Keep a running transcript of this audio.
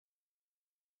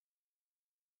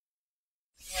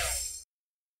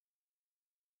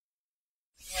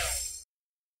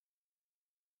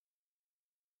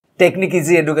Technique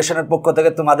easy এডুকেশনের পক্ষ থেকে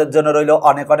তোমাদের জন্য রইল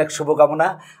অনেক অনেক শুভকামনা।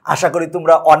 আশা করি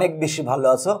তোমরা অনেক বেশি ভালো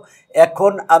আছো।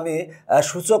 এখন আমি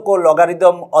সূচক ও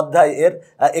লগারিদম অধ্যায়ের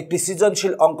একটি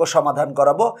সৃজনশীল অঙ্ক সমাধান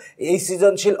করাবো। এই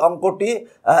সৃজনশীল অঙ্কটি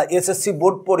এসএসসি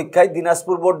বোর্ড পরীক্ষায়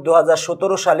দিনাজপুর বোর্ড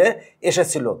 2017 সালে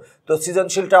এসেছিল। তো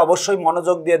সৃজনশীলটা অবশ্যই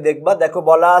মনোযোগ দিয়ে দেখবা। দেখো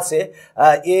বলা আছে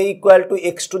a equal to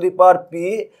x to the power P,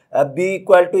 B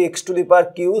equal to x to the power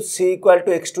Q, C equal to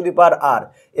x to the পাওয়ার আর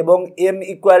এবং M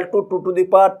equal to 2 to the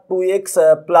power 2x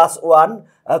plus 1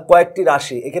 কয়েকটি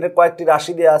রাশি। এখানে কয়েকটি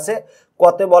রাশি দেওয়া আছে।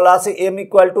 কতে বলা আছে এম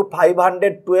ইকুয়াল টু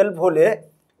 512 হলে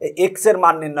এক্স এর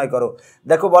মান নির্ণয় করো।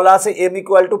 দেখো বলা আছে এম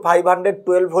ইকুয়াল টু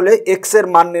 512 হলে এক্স এর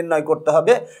মান নির্ণয় করতে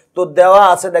হবে। তো দেওয়া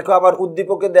আছে, দেখো আমার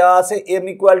উদ্দীপকে দেওয়া আছে M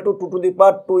equal to 2 to the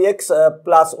power 2x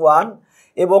plus 1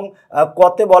 এবং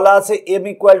কতে বলা আছে এম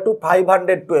ইকুয়াল টু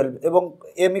 512 এবং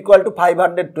এম ইকুয়াল টু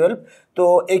 512। তো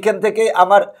এইখান থেকে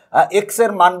আমার এক্স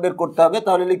এর মান বের করতে হবে।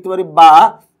 তাহলে লিখতে পারি বা,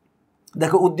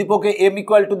 দেখো উদ্দীপকে এম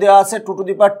ইকুয়াল টু দেওয়া আছে 2 to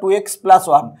the power 2x plus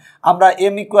 1। আমরা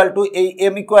এম ইকুয়াল টু এই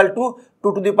M equal to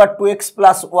 2 to the power 2x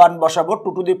plus 1 বসাবো।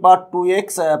 2 to the power 2x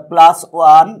plus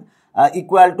 1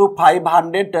 equal to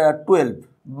 512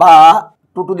 বা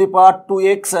 2 to the power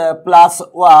 2x plus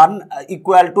 1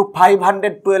 equal to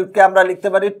 512কে আমরা লিখতে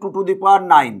পারি 2 to the পাওয়ার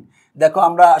 9। দেখো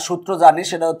আমরা সূত্র জানি,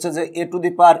 সেটা হচ্ছে যে a to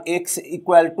the power x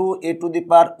equal to a to the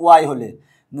power y হলে,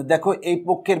 দেখো এই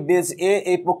পক্ষের বেজ a,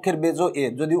 এই পক্ষের বেজও a।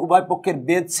 যদি উভয় পক্ষের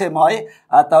বেজ সেম হয়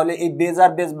তাহলে এই বেজ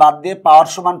আর বেজ বাদ দিয়ে পাওয়ার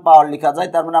সমান পাওয়ার লেখা যায়।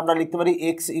 তার মানে আমরা লিখতে পারি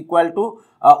x ইকুয়াল টু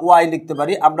y লিখতে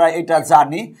পারি, আমরা এটা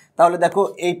জানি। তাহলে দেখো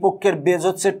এই পক্ষের বেজ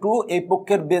হচ্ছে 2, এই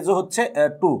পক্ষের বেজও হচ্ছে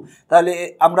 2। তাহলে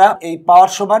আমরা এই পাওয়ার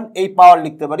সমান এই পাওয়ার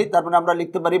লিখতে পারি। তার মানে আমরা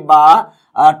লিখতে পারি বা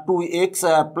 2x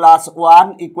প্লাস 1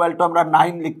 ইকুয়াল টু আমরা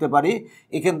 9 লিখতে পারি।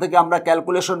 এখান থেকে আমরা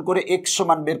ক্যালকুলেশন করে x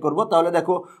সমান বের করব। তাহলে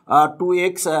দেখো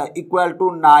 2x ইকুয়াল টু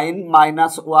 9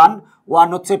 মাইনাস 1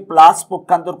 হচ্ছে প্লাস,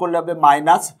 পক্ষান্তর করলে হবে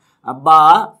মাইনাস, বা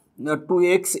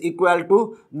 2x ইকুয়াল টু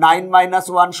 9 মাইনাস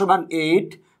 1 সমান 8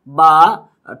 বা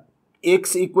x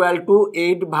ইকুয়াল টু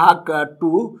 8 ভাগ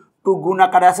 2 গুণ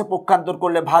আকারে আছে, পক্ষান্তর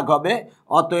করলে ভাগ হবে।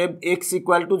 অতএব x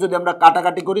ইকুয়াল টু যদি আমরা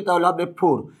কাটাকাটি করি তাহলে হবে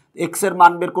 4। x এর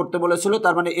মান বের করতে বলেছিল,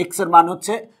 তার মানে x এর মান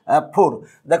হচ্ছে 4।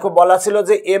 দেখো বলা ছিল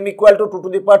যে m equal to 2 to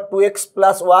the power 2x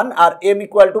plus 1 R m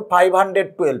equal to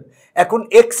 512। এখন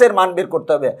x এর মান বের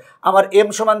করতে হবে। আমার m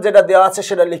সমান যেটা দেওয়া আছে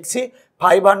সেটা লিখছি।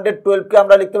 512কে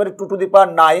আমরা লিখতে পারি 2 to the power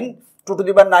 9, 2 to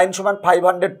the পাওয়ার 9 সমান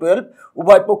 512।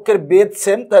 উভয় পক্ষের বেজ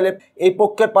সেম, তাহলে এই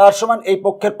পক্ষের পাওয়ার সমান এই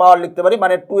পক্ষের পাওয়ার লিখতে পারি,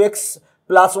 মানে 2x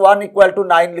প্লাস 1 ইকুয়াল টু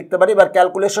 9 লিখতে পারি। এবার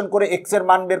ক্যালকুলেশন করে x এর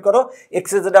মান বের করো। x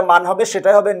এর যেটা মান হবে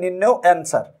সেটাই হবে নির্ণেয়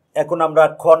অ্যান্সার। এখন আমরা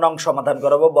খ নং সমাধান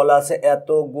করাবো। বলা আছে এত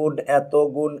গুণ এত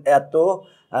গুণ এত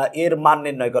এর মান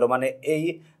নির্ণয় করো, মানে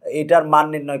এইটার মান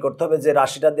নির্ণয় করতে হবে। যে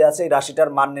রাশিটা দেওয়া আছে এই রাশিটার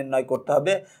মান নির্ণয় করতে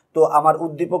হবে। তো আমার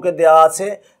উদ্দীপকে দেওয়া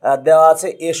আছে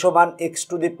a সমান x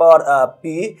to the power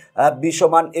P, B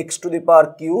সমান x to the power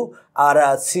Q R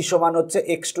C সমান হচ্ছে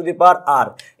এক্স টু দি পাওয়ার আর।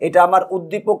 এটা আমার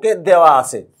উদ্দীপকে দেওয়া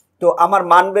আছে। তো আমার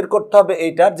মান বের করতে হবে,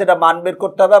 এইটার যেটা মান বের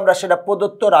করতে হবে আমরা সেটা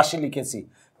প্রদত্ত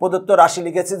রাশি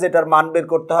লিখেছি, যেটার মান বের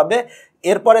করতে হবে।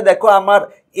 এরপরে দেখো আমার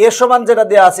এ সমান যেটা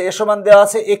দেওয়া আছে, এ সমান দেওয়া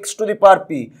আছে x to the power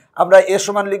P, আমরা এ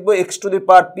সমান লিখবো x to the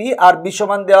power P, R B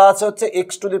সমান দেওয়া আছে হচ্ছে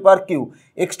x to the power Q,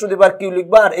 x to the power Q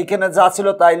লিখবো। আর এখানে যা ছিল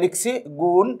তাই লিখছি,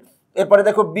 গুণ। এরপরে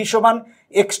দেখো বি সমান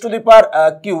x to the power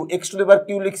Q, x to the power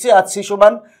Q লিখছি। আর সি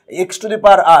সমান x to the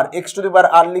power R, x to the পাওয়ার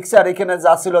আর লিখছি। আর এখানে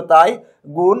যা ছিল তাই,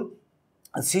 গুণ।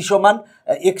 সি সমান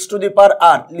এক্স টু দি পাওয়ার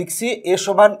আর লিখছি, এ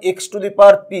সমান x to the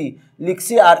power P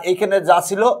লিখছি। আর এখানে যা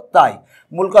ছিল তাই।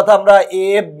 মূল কথা আমরা এ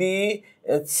বি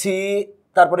সি,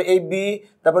 তারপরে এই বি,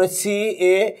 তারপরে সি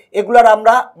এ, এগুলার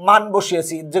আমরা মান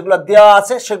বসিয়েছি, যেগুলো দেওয়া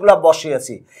আছে সেগুলো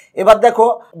বসিয়েছি। এবার দেখো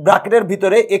ব্র্যাকেটের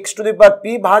ভিতরে x to the power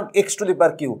P ভাগ x to the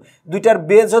power Q, দুইটার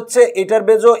বেজ হচ্ছে এটার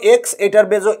বেজও এক্স, এটার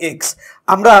বেজও এক্স।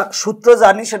 আমরা সূত্র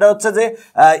জানি, সেটা হচ্ছে যে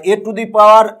এ টু দি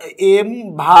পাওয়ার এম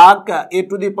ভাগ এ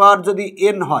টু দি পাওয়ার যদি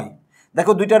এন হয়।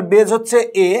 দেখো দুইটার বেজ হচ্ছে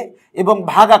এ এবং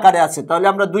ভাগ আকারে আছে, তাহলে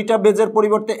আমরা দুইটা বেজের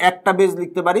পরিবর্তে একটা বেজ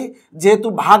লিখতে পারি। যেহেতু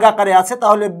ভাগ আকারে আছে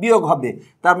তাহলে বিয়োগ হবে,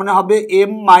 তার মানে হবে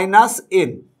এম মাইনাস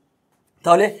এন।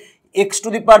 তাহলে x to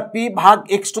the power P ভাগ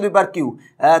x to the power Q,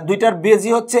 দুইটার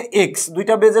বেজই হচ্ছে এক্স,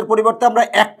 দুইটা বেজের পরিবর্তে আমরা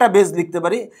একটা বেজ লিখতে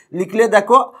পারি। লিখলে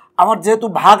দেখো আমার যেহেতু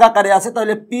ভাগ আকারে আছে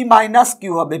তাহলে পি মাইনাস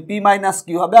কিউ হবে, পি মাইনাস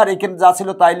কিউ হবে। আর এখানে যা ছিল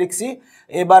তাই লিখছি।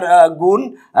 এবার গুণ।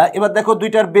 এবার দেখো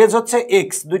দুইটার বেজ হচ্ছে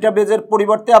এক্স, দুইটা বেজের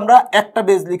পরিবর্তে আমরা একটা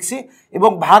বেজ লিখছি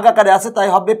এবং ভাগ আকারে আছে তাই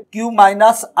হবে কিউ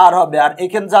মাইনাস আর হবে। আর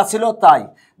এখানে যা ছিল তাই।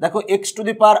 দেখো এক্স টু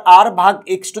দি পাওয়ার আর ভাগ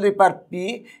x to the power P,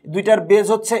 দুইটার বেজ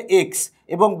হচ্ছে এক্স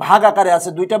এবং ভাগ আকারে আছে,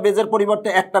 দুইটা বেজের পরিবর্তে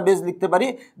একটা বেজ লিখতে পারি।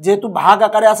 যেহেতু ভাগ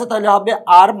আকারে আছে তাহলে হবে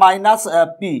আর মাইনাস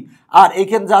পি, আর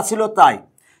এখানে যা ছিল তাই।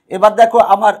 এবার দেখো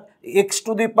আমার x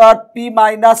to the power P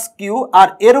minus Q, আর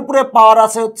এর উপরে পাওয়ার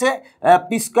আছে হচ্ছে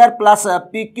P square plus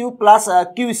P Q plus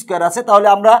Q square আছে, তাহলে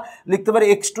আমরা লিখতে পারি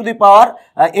এক্স টু দি পাওয়ার,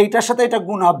 এইটার সাথে এটা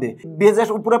গুণ হবে, বেজের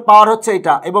উপরে পাওয়ার হচ্ছে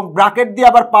এটা এবং ব্র্যাকেট দিয়ে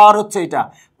আবার পাওয়ার হচ্ছে এটা,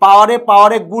 পাওয়ারে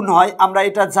পাওয়ারে গুণ হয় আমরা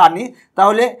এটা জানি,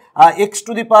 তাহলে এক্স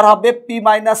টু দি পাওয়ার হবে P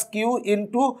minus Q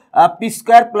into P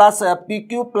square plus P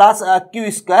Q plus Q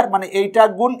square, মানে এইটা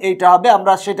গুণ এইটা হবে,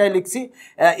 আমরা সেটাই লিখছি।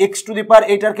 এক্স টু দি পাওয়ার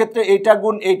এইটার ক্ষেত্রে এইটা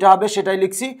গুণ এইটা হবে সেটাই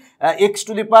লিখছি, এক্স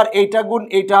টু দি পাওয়ার এইটা গুণ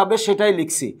এইটা হবে সেটাই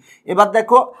লিখছি। এবার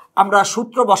দেখো আমরা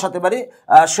সূত্র বসাতে পারি,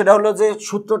 সেটা হলো যে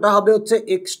সূত্রটা হবে হচ্ছে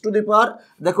এক্স টু দি পাওয়ার,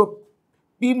 দেখো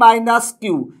P minus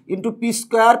Q into P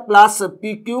square plus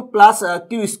P Q plus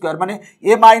Q square, মানে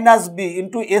এ minus B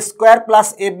into A square plus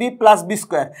A B plus B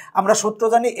square. আমরা সূত্র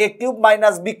জানি এ কিউব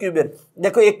মাইনাস বি কিউবের,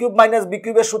 দেখো এ কিউব মাইনাস বি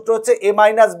কিউবের সূত্র হচ্ছে এ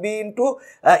minus B into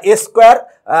A square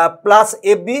plus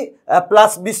A B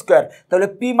plus B square, তাহলে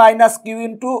P minus Q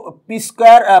into P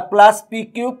square plus P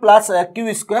Q plus Q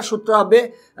square, সূত্র হবে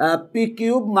P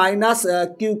cube minus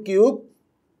Q cube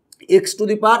x to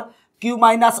the power Q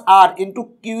minus R into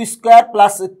Q square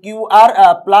plus Q R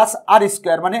plus R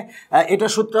square, মানে এটা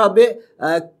সূত্র হবে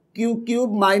Q cube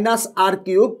minus আর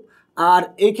cube, আর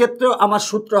এই ক্ষেত্রেও আমার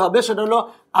সূত্র হবে সেটা হলো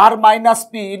আর মাইনাস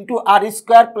পি ইন্টু আর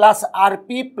স্কোয়ার প্লাস আর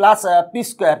পি প্লাস পি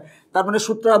স্কোয়ার, তার মানে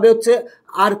সূত্র হবে হচ্ছে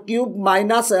আর কিউব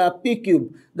মাইনাস পি কিউব।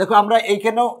 দেখো আমরা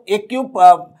এইখানেও এ কিউব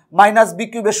মাইনাস বি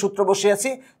কিউবের সূত্র বসিয়েছি,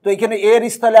 তো এখানে এ এর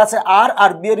স্থলে আছে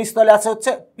আর বি এর স্থলে আছে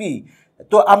হচ্ছে পি,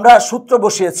 তো আমরা সূত্র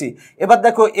বসিয়েছি। এবার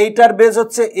দেখো এইটার বেজ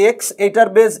হচ্ছে এক্স, এইটার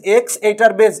বেজ এক্স,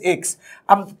 এইটার বেজ এক্স,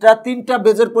 আমরা তিনটা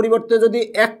বেজের পরিবর্তে যদি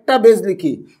একটা বেজ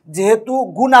লিখি, যেহেতু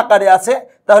গুণ আকারে আছে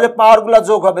তাহলে পাওয়ারগুলো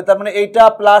যোগ হবে, তার মানে এইটা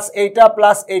প্লাস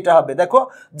এইটা হবে। দেখো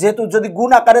যেহেতু যদি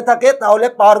গুণ আকারে থাকে তাহলে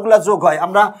পাওয়ারগুলো যোগ হয়,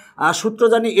 আমরা সূত্র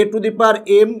জানি এ to the power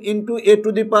M into A to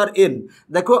the power N.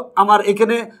 দেখো আমার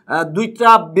এখানে দুইটা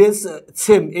বেজ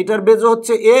সেম, এইটার বেজও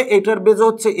হচ্ছে এ, এইটার বেজও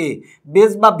হচ্ছে এ,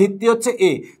 বেজ বা ভিত্তি হচ্ছে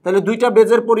এ, তাহলে দুইটা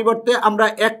বেজের পরিবর্তে আমরা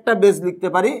একটা বেজ লিখতে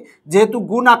পারি, যেহেতু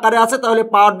গুণ আকারে আছে তাহলে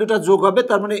পাওয়ার দুটা যোগ হবে,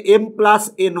 তার মানে এম প্লাস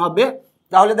এন হবে।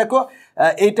 তাহলে দেখো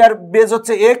এইটার বেজ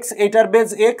হচ্ছে এক্স, এইটার বেজ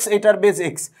এক্স, এইটার বেজ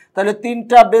এক্স, তাহলে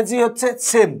তিনটা বেজই হচ্ছে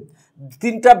সেম,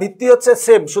 তিনটা ভিত্তি হচ্ছে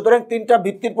সেম, সুতরাং তিনটা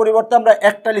ভিত্তির পরিবর্তে আমরা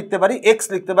একটা লিখতে পারি, এক্স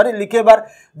লিখতে পারি, লিখে এবার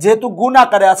যেহেতু গুণ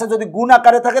আকারে আছে, যদি গুণ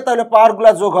আকারে থাকে তাহলে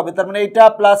পাওয়ারগুলা যোগ হবে, তার মানে এইটা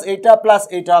প্লাস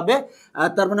এইটা হবে,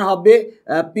 তার মানে হবে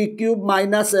P cube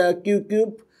minus Q cube,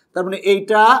 তার মানে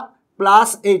এইটা প্লাস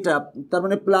এইটা, তার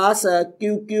মানে প্লাস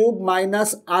কিউ কিউব মাইনাস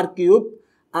আর কিউব,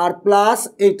 আর প্লাস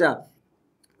এইটা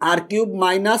আর কিউব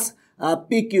মাইনাস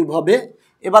পি কিউব হবে।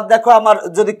 এবার দেখো আমার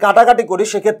যদি কাটাকাটি করি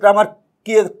সেক্ষেত্রে আমার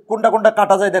কি কোনটা কোনটা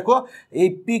কাটা যায়, দেখো এই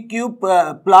পি কিউব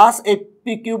প্লাস এই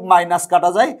পি কিউব মাইনাস কাটা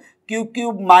যায়, কিউ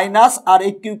কিউব মাইনাস আর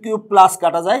এই কিউ কিউব প্লাস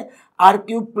কাটা যায়, আর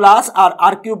কিউব প্লাস আর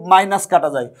আর কিউব মাইনাস কাটা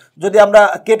যায়, যদি আমরা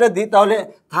কেটে দিই তাহলে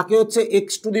থাকে হচ্ছে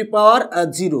এক্স টু দি পাওয়ার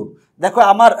 0। দেখো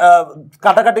আমার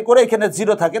কাটাকাটি করে এখানে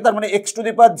 0 থাকে, তার মানে এক্স টু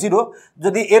দি পাওয়ার 0,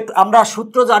 যদি আমরা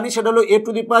সূত্র জানি সেটা হলো এ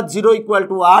to the power 0 equal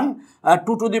to 1,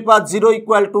 2 to the power 0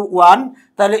 equal to 1,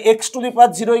 তাহলে x to the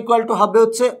power 0 equal to হবে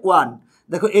হচ্ছে 1।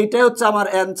 দেখো এইটাই হচ্ছে আমার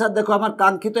অ্যান্সার, দেখো আমার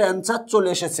কাঙ্ক্ষিত অ্যান্সার চলে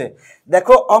এসেছে।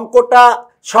 দেখো অঙ্কটা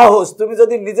সহজ, তুমি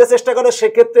যদি নিজে চেষ্টা করো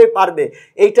সেক্ষেত্রেই পারবে।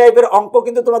 এই টাইপের অঙ্ক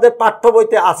কিন্তু তোমাদের পাঠ্য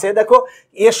বইতে আছে, দেখো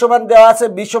এ সমান দেওয়া আছে,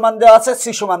 বি সমান দেওয়া আছে,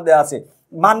 সি সমান দেওয়া আছে,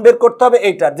 মান বের করতে হবে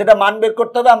এইটার, যেটা মান বের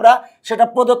করতে হবে আমরা সেটা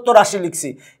প্রদত্ত রাশি লিখছি,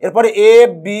 এরপরে এ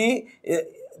বি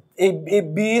এই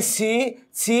বি সি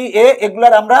সি এ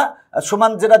এগুলার আমরা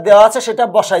সমান যেটা দেওয়া আছে সেটা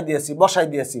বসাই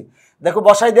দিয়েছি। দেখো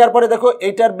বসাই দেওয়ার পরে দেখো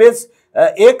এইটার বেজ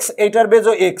এক্স, এইটার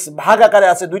বেজও এক্স, ভাগ আকারে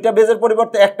আছে, দুইটা বেজের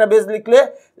পরিবর্তে একটা বেজ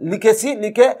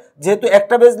লিখে যেহেতু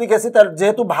একটা বেজ লিখেছি তার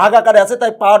যেহেতু ভাগ আকারে আছে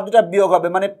তাই পাওয়ার দুটা বিয়োগ হবে,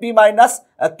 মানে পি মাইনাস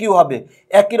কিউ হবে,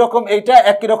 একই রকম এইটা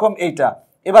একই রকম এইটা।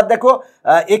 এবার দেখো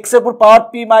এক্স এর উপর পাওয়ার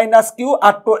পি মাইনাস কিউ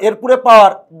আর এর পুরে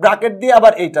পাওয়ার ব্র্যাকেট দিয়ে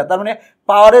আবার এইটা, তার মানে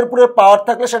পাওয়ারের পুরে পাওয়ার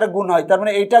থাকলে সেটা গুণ হয়, তার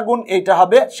মানে এইটা গুণ এইটা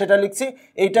হবে সেটা লিখছি,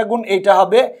 এইটা গুণ এইটা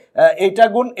হবে, এইটা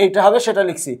গুণ এইটা হবে সেটা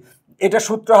লিখছি। এটা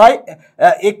সূত্র হয়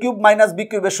এ কিউব মাইনাস বি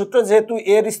কিউবের সূত্র, যেহেতু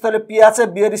এর স্থলে পি আছে,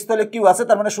 বি এর স্থলে কিউ আছে,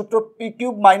 তার মানে সূত্র P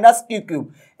cube minus Q cube,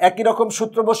 একই রকম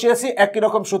সূত্র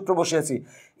বসিয়েছি।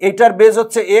 এইটার বেজ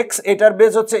হচ্ছে এক্স, এইটার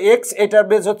বেজ হচ্ছে এক্স, এইটার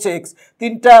বেজ হচ্ছে এক্স,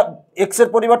 তিনটা এক্স এর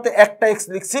পরিবর্তে একটা এক্স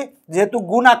লিখছি, যেহেতু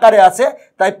গুণ আকারে আছে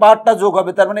তাই পাওয়ারটা যোগ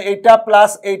হবে, তার মানে এইটা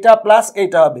প্লাস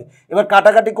এইটা হবে। এবার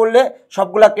কাটাকাটি করলে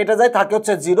সবগুলা কেটে যায়, থাকে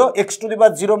হচ্ছে 0, এক্স টু দি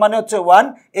পাওয়ার 0 মানে হচ্ছে 1,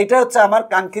 এটা হচ্ছে আমার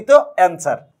কাঙ্ক্ষিত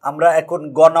অ্যান্সার। আমরা এখন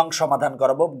গ নং সমাধান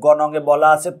করব। গ নং এ বলা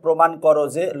আছে প্রমাণ করো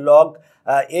যে log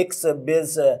x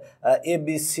base A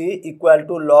B C equal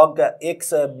to log x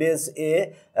base A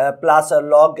plus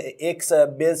log x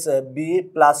base B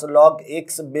plus log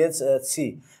x base C,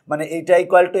 মানে এইটা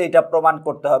ইকুয়াল টু এইটা প্রমাণ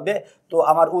করতে হবে। তো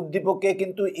আমার উদ্দীপকে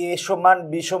কিন্তু এ সমান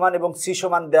বি সমান এবং সি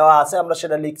সমান দেওয়া আছে, আমরা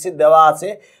সেটা লিখছি। দেওয়া আছে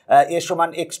এ সমান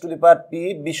x to the power P,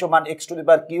 B সমান x to the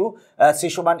power Q, C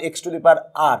সমান এক্স টু দি পাওয়ার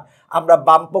আর। আমরা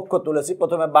বাম পক্ষ তুলেছি,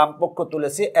 প্রথমে বাম পক্ষ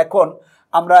তুলেছি। এখন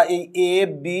আমরা এই এ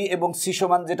বি এবং সি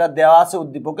সমান যেটা দেওয়া আছে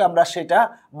উদ্দীপকে আমরা সেটা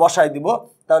বসাই দিব।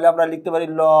 তাহলে আমরা লিখতে পারি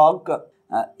লগ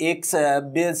এক্স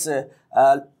বেস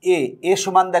এ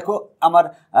সমান, দেখো আমার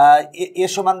এ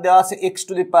সমান দেওয়া আছে x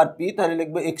to the power P, তাহলে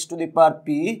লিখবো x to the power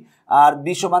P. R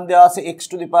B সমান দেওয়া আছে x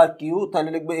to the power Q, তাহলে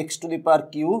লিখবো x to the power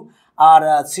Q. R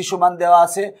C সমান দেওয়া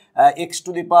আছে এক্স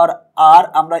টু দি পাওয়ার আর,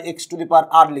 আমরা এক্স টু দি পাওয়ার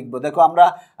আর লিখবো। দেখো আমরা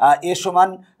এ সমান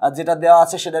যেটা দেওয়া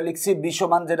আছে সেটা লিখছি, বি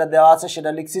সমান যেটা দেওয়া আছে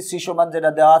সেটা লিখছি, সি সমান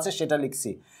যেটা দেওয়া আছে সেটা লিখছি।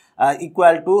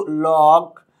 Equal to log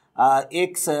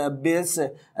x base,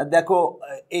 দেখো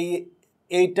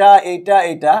এইটা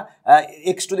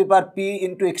x to the power P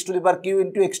into x to the power Q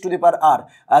into x to the power R,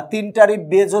 তিনটারই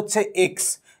base হচ্ছে এক্স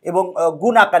এবং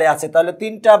গুণ আকারে আছে। তাহলে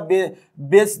তিনটা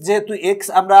বেস যেহেতু এক্স,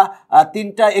 আমরা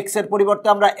তিনটা এক্সের পরিবর্তে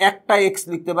আমরা একটা এক্স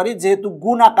লিখতে পারি। যেহেতু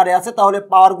গুণ আকারে আছে তাহলে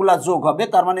পাওয়ারগুলা যোগ হবে,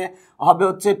 তার মানে হবে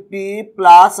হচ্ছে পি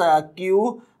প্লাস কিউ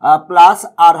প্লাস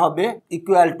আর হবে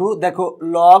ইকুয়াল টু, দেখো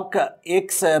log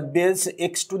x base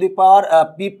x to the power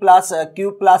P plus Q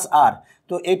plus আর।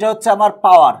 তো এটা হচ্ছে আমার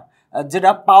পাওয়ার,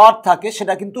 যেটা পাওয়ার থাকে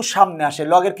সেটা কিন্তু সামনে আসে,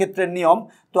 লগের ক্ষেত্রে নিয়ম।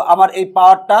 তো আমার এই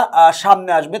পাওয়ারটা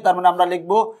সামনে আসবে, তার মানে আমরা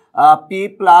লিখবো পি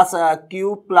প্লাস কিউ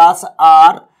প্লাস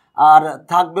আর, আর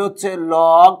থাকবে হচ্ছে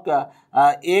লগ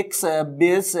এক্স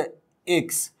বেস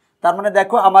এক্স। তার মানে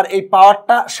দেখো আমার এই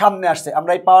পাওয়ারটা সামনে আসছে,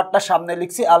 আমরা এই পাওয়ারটা সামনে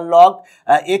লিখছি, আর লগ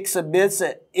এক্স বেস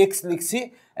এক্স লিখছি।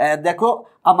 দেখো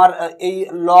আমার এই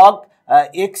লগ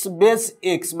এক্স বেস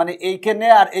এক্স মানে এইখানে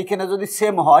আর এইখানে যদি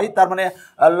সেম হয়, তার মানে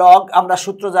লগ আমরা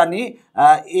সূত্র জানি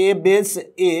এ বেস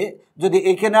এ, যদি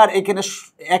এইখানে আর এইখানে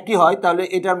একই হয় তাহলে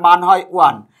এটার মান হয়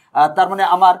 1। তার মানে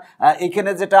আমার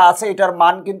এইখানে যেটা আছে এটার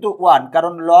মান কিন্তু 1,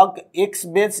 কারণ লগ এক্স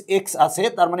বেস এক্স আছে,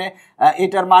 তার মানে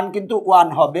এটার মান কিন্তু 1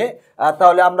 হবে।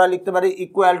 তাহলে আমরা লিখতে পারি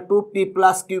equal to P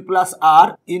plus Q plus R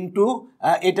into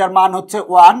এটার মান হচ্ছে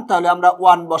 1, তাহলে আমরা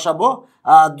 1 বসাবো।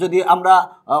 যদি আমরা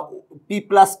পি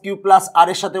প্লাস কিউ প্লাস আর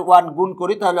এর সাথে 1 গুণ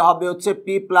করি তাহলে হবে হচ্ছে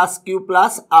পি প্লাস কিউ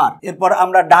প্লাস আর। এরপর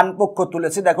আমরা ডান পক্ষ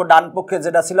তুলেছি, দেখো ডান পক্ষে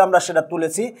যেটা ছিল আমরা সেটা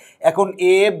তুলেছি। এখন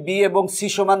এ বি এবং সি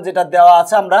সমান যেটা দেওয়া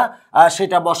আছে আমরা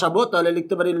সেটা বসাবো। তাহলে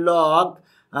লিখতে পারি লগ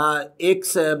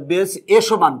এক্স বেস এ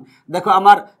সমান, দেখো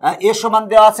আমার এ সমান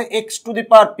দেওয়া আছে x to the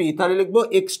power P, তাহলে লিখবো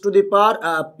x to the power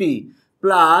P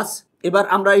plus, এবার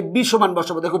আমরা এই বি সমান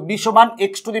বসাবো। দেখো বি সমান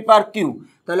x to the power Q,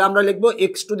 তাহলে আমরা লিখবো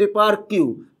x to the power Q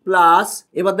plus,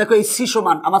 এবার দেখো এই সি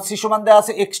সমান, আমার সি সমান দেওয়া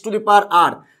আছে এক্স টু দি পাওয়ার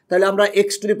আর, তাহলে আমরা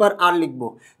এক্স টু দি পাওয়ার আর লিখবো।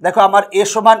 দেখো আমার এ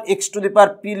সমান x to the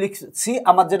power P লিখছি,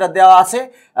 আমার যেটা দেওয়া আছে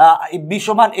বি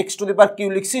সমান x to the power Q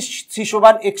লিখছি, সি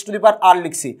সমান এক্স টু দি পাওয়ার আর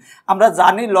লিখছি। আমরা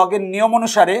জানি লগের নিয়ম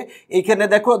অনুসারে এইখানে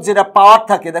দেখো যেটা পাওয়ার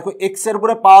থাকে, দেখো এক্স এর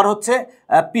উপরে পাওয়ার হচ্ছে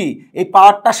পি, এই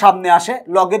পাওয়ারটা সামনে আসে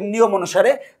লগের নিয়ম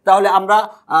অনুসারে, তাহলে আমরা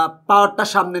পাওয়ারটা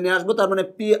সামনে নিয়ে আসবো, তার মানে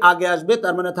পি আগে আসবে,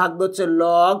 তার মানে থাকবে হচ্ছে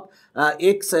log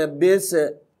x base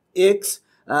x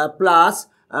plus,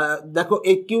 দেখো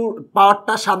এই কিউ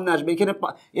পাওয়ারটা সামনে আসবে, এখানে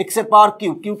এক্স এর পাওয়ার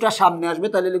কিউ, কিউটা সামনে আসবে,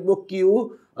 তাহলে লিখবো Q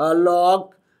log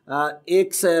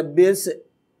x base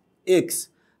x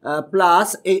plus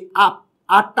এই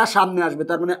আরটা সামনে আসবে,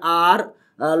 তার মানে আর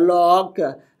লগ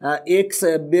এক্স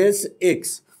বেস এক্স।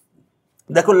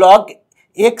 দেখো লগ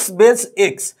এক্স বেস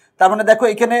এক্স, তার মানে দেখো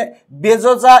এখানে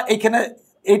বেজও যা, এখানে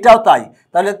এইটাও তাই,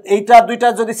 তাহলে এইটা দুইটা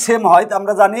যদি সেম হয় তো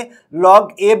আমরা জানি লগ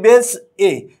এ বেস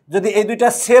এ, যদি এই দুইটা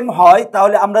সেম হয়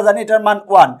তাহলে আমরা জানি এটার মান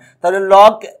 1, তাহলে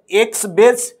লগ এক্স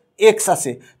বেস এক্স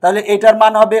আছে, তাহলে এটার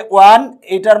মান হবে 1,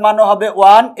 এটার মানও হবে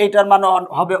 1, এটার মানও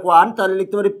হবে 1, তাহলে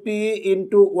লিখতে পারি P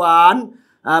into 1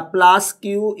 plus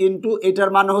Q into এটার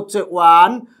মান হচ্ছে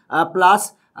 1 প্লাস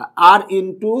আর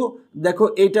ইন্টু দেখো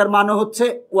এইটার মানও হচ্ছে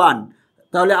 1,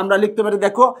 তাহলে আমরা লিখতে পারি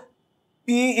দেখো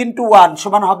পি ইন্টু 1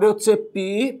 সমান হবে হচ্ছে পি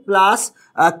প্লাস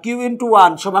কিউ ইন্টু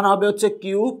 1 সমান হবে হচ্ছে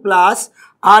কিউ প্লাস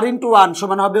আর ইন্টু 1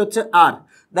 সমান হবে হচ্ছে আর।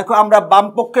 দেখো আমরা বাম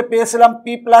পক্ষে পেয়েছিলাম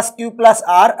পি প্লাস কিউ প্লাস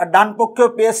আর, ডান পক্ষেও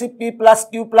পেয়েছি পি প্লাস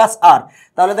কিউ প্লাস আর,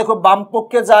 তাহলে দেখো বাম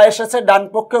পক্ষে যা এসেছে ডান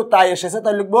পক্ষেও তাই এসেছে,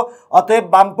 তাহলে লিখবো অতএব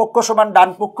বাম পক্ষ সমান ডান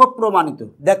পক্ষ প্রমাণিত।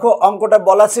 দেখো অঙ্কটা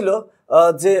বলা ছিল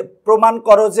যে প্রমাণ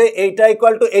করো যে এইটা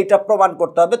ইকুয়াল টু এইটা প্রমাণ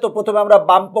করতে হবে। তো প্রথমে আমরা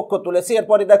বাম পক্ষ তুলেছি,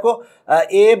 এরপরে দেখো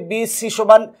এ বি সি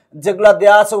সমান যেগুলা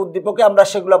দেওয়া আছে উদ্দীপকে আমরা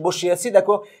সেগুলো বসিয়েছি।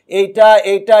 দেখো এইটা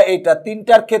এইটা এইটা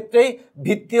তিনটার ক্ষেত্রেই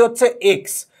ভিত্তি হচ্ছে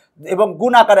এক্স এবং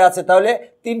গুণ আকারে আছে, তাহলে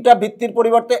তিনটা ভিত্তির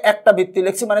পরিবর্তে একটা ভিত্তি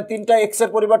লিখছি, মানে তিনটা এক্সের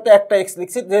পরিবর্তে একটা এক্স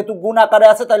লিখছি। যেহেতু গুণ আকারে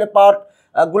আছে তাহলে পাওয়ার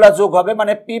গুলা যোগ হবে,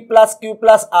 মানে পি প্লাস কিউ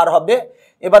প্লাস আর হবে।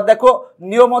 এবার দেখো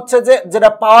নিয়ম হচ্ছে যে যেটা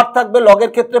পাওয়ার থাকবে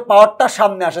লগের ক্ষেত্রে পাওয়ারটা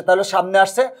সামনে আসে, তাহলে সামনে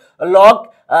আসছে লগ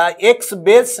এক্স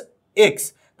বেস এক্স।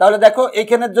 তাহলে দেখো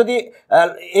এখানে যদি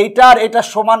এইটা আর এটা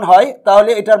সমান হয়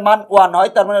তাহলে এটার মান 1 হয়,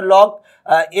 তার মানে লগ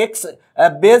এক্স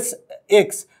বেস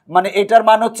এক্স, মানে এটার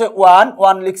মান হচ্ছে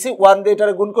 1 লিখছি, 1 দিয়ে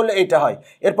এটার গুণ করলে এইটা হয়।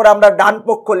 এরপর আমরা ডান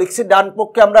পক্ষ লিখছি, ডান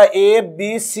পক্ষে আমরা এ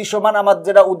বি সি সমান আমার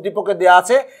যেটা উদ্দীপকে দেওয়া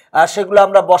আছে সেগুলো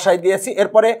আমরা বসাই দিয়েছি।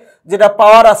 এরপরে যেটা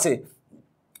পাওয়ার আছে,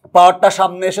 পাওয়ারটা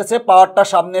সামনে এসেছে, পাওয়ারটা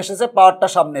সামনে এসেছে, পাওয়ারটা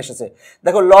সামনে এসেছে।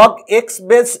 দেখো লগ এক্স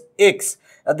বেস এক্স,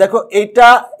 দেখো এইটা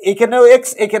এখানেও এক্স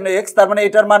এখানেও এক্স, তার মানে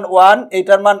এটার মান 1,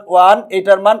 এইটার মান 1,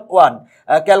 এইটার মান 1।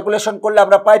 ক্যালকুলেশন করলে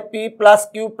আমরা পাই পি প্লাস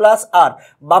কিউ প্লাস আর।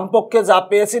 বাম পক্ষে যা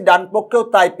পেয়েছি ডান পক্ষেও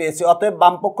তাই পেয়েছি, অতএব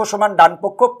বাম পক্ষ সমান ডান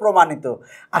পক্ষ প্রমাণিত।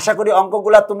 আশা করি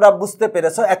অঙ্কগুলা তোমরা বুঝতে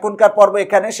পেরেছো। এখনকার পর্ব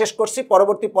এখানে শেষ করছি,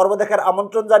 পরবর্তী পর্ব দেখার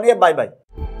আমন্ত্রণ জানিয়ে বাই বাই।